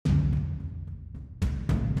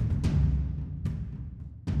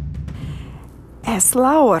Es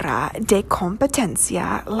la hora de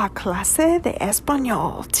competencia. La clase de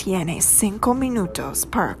español tiene 5 minutos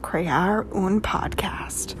para crear un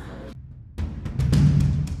podcast.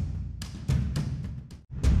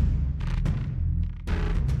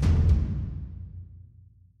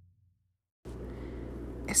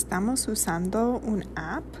 Estamos usando un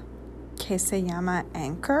app que se llama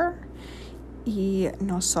Anchor y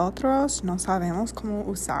nosotros no sabemos cómo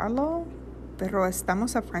usarlo, pero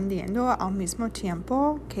estamos aprendiendo al mismo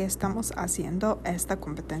tiempo que estamos haciendo esta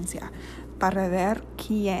competencia para ver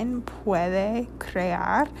quién puede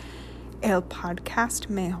crear el podcast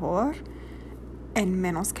mejor en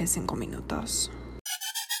menos que 5 minutos.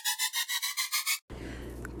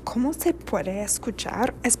 ¿Cómo se puede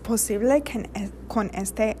escuchar? Es posible que con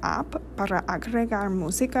este app para agregar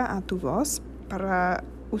música a tu voz, para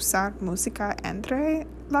usar música entre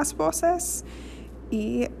las voces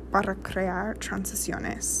y para crear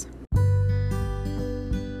transiciones.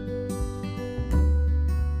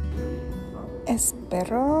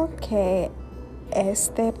 Espero que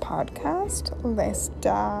este podcast les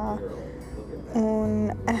da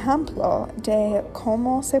un ejemplo de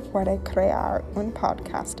cómo se puede crear un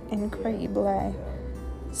podcast increíble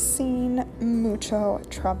sin mucho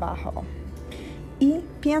trabajo. Y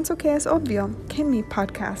pienso que es obvio que mi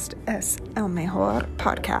podcast es el mejor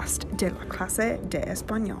podcast de la clase de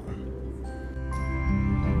español.